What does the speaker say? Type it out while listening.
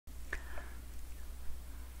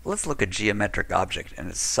Let's look at geometric object and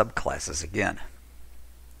its subclasses again.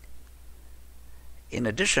 In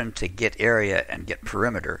addition to getArea and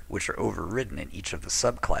getPerimeter, which are overridden in each of the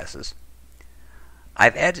subclasses,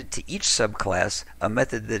 I've added to each subclass a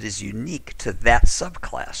method that is unique to that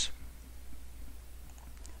subclass.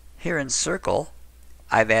 Here in Circle,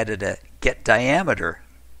 I've added a getDiameter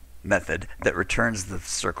method that returns the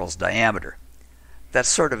circle's diameter. That's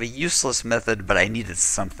sort of a useless method, but I needed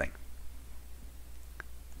something.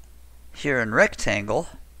 Here in Rectangle,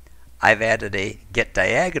 I've added a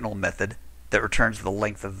getDiagonal method that returns the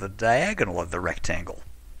length of the diagonal of the rectangle.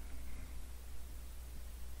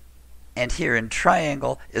 And here in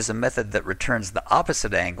Triangle is a method that returns the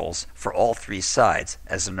opposite angles for all three sides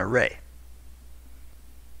as an array.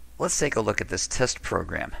 Let's take a look at this test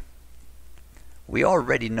program. We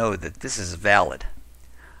already know that this is valid.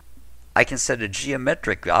 I can set a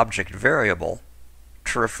geometric object variable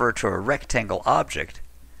to refer to a rectangle object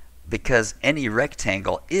because any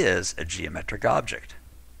rectangle is a geometric object.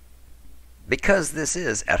 Because this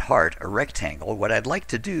is, at heart, a rectangle, what I'd like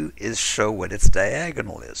to do is show what its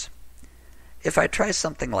diagonal is. If I try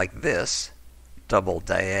something like this, double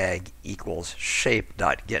diag equals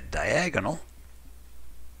shape.getDiagonal,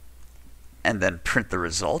 and then print the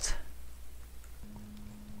result,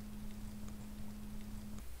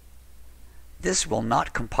 this will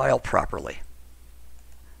not compile properly.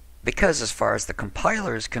 Because as far as the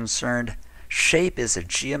compiler is concerned, shape is a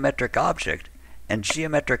geometric object, and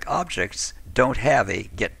geometric objects don't have a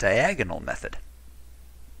getDiagonal method.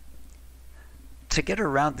 To get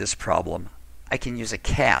around this problem, I can use a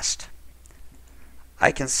cast.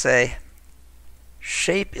 I can say,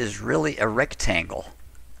 shape is really a rectangle.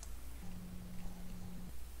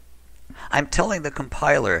 I'm telling the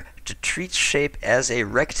compiler to treat shape as a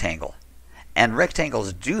rectangle, and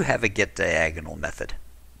rectangles do have a getDiagonal method.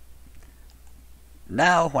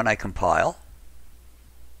 Now, when I compile,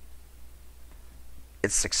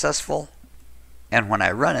 it's successful, and when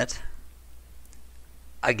I run it,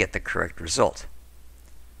 I get the correct result.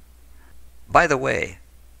 By the way,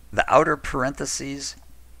 the outer parentheses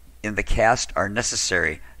in the cast are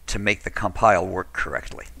necessary to make the compile work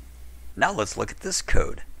correctly. Now let's look at this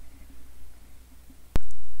code.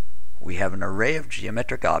 We have an array of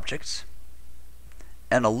geometric objects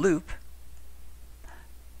and a loop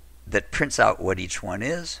that prints out what each one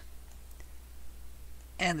is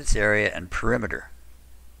and its area and perimeter.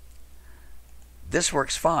 This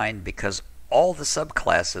works fine because all the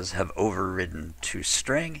subclasses have overridden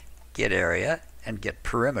toString, getArea, and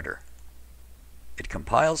getPerimeter. It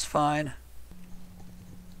compiles fine,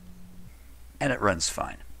 and it runs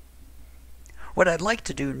fine. What I'd like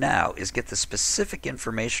to do now is get the specific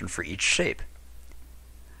information for each shape.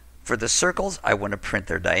 For the circles, I want to print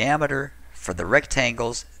their diameter. For the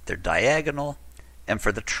rectangles, their diagonal. And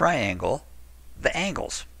for the triangle, the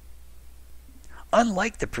angles.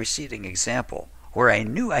 Unlike the preceding example, where I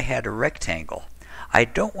knew I had a rectangle, I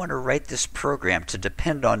don't want to write this program to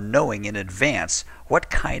depend on knowing in advance what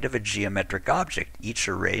kind of a geometric object each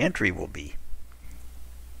array entry will be.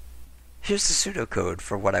 Here's the pseudocode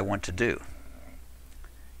for what I want to do.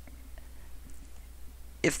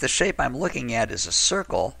 If the shape I'm looking at is a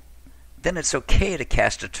circle, then it's okay to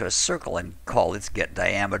cast it to a circle and call its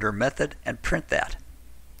getDiameter method and print that.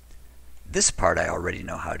 This part I already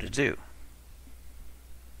know how to do.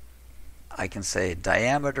 I can say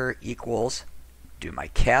diameter equals, do my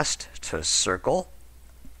cast to a circle,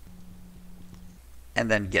 and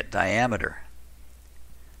then getDiameter.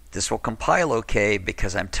 This will compile okay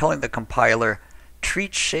because I'm telling the compiler,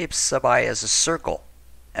 treat shape sub I as a circle,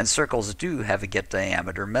 and circles do have a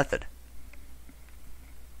getDiameter method.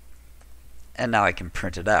 And now I can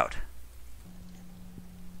print it out.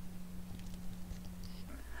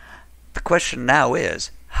 The question now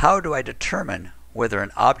is, how do I determine whether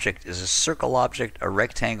an object is a circle object, a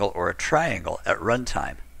rectangle, or a triangle at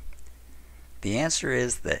runtime? The answer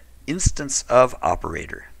is the instanceof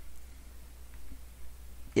operator.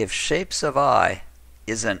 If shape sub I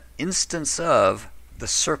is an instance of the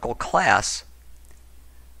circle class,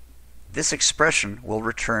 this expression will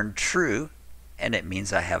return true, and it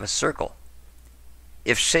means I have a circle.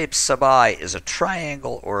 If shape sub I is a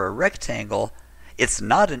triangle or a rectangle, it's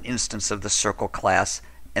not an instance of the circle class,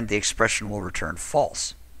 and the expression will return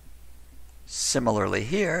false. Similarly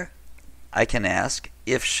here, I can ask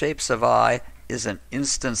if shape sub I is an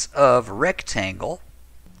instance of rectangle,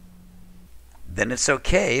 then it's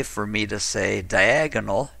okay for me to say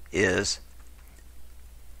diagonal is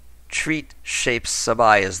treat shape sub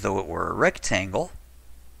I as though it were a rectangle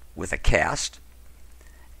with a cast,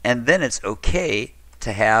 and then it's okay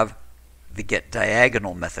to have the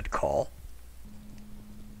getDiagonal method call.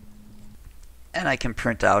 and I can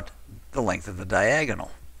print out the length of the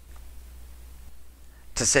diagonal.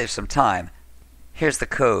 To save some time, here's the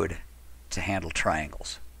code to handle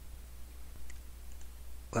triangles.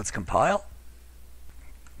 Let's compile,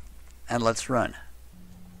 and let's run.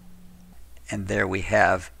 And there we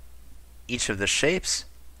have each of the shapes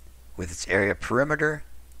with its area perimeter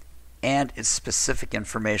and its specific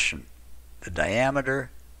information: the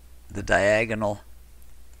diameter, the diagonal,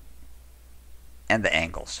 and the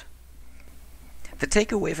angles. The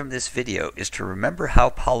takeaway from this video is to remember how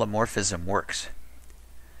polymorphism works.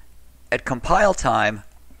 At compile time,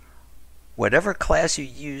 whatever class you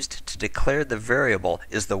used to declare the variable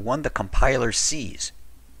is the one the compiler sees.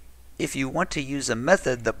 If you want to use a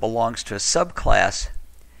method that belongs to a subclass,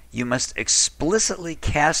 you must explicitly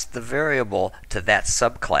cast the variable to that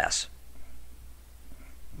subclass.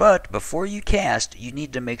 But before you cast, you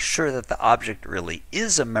need to make sure that the object really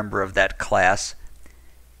is a member of that class,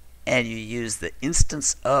 and you use the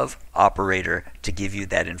instanceof operator to give you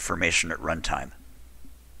that information at runtime.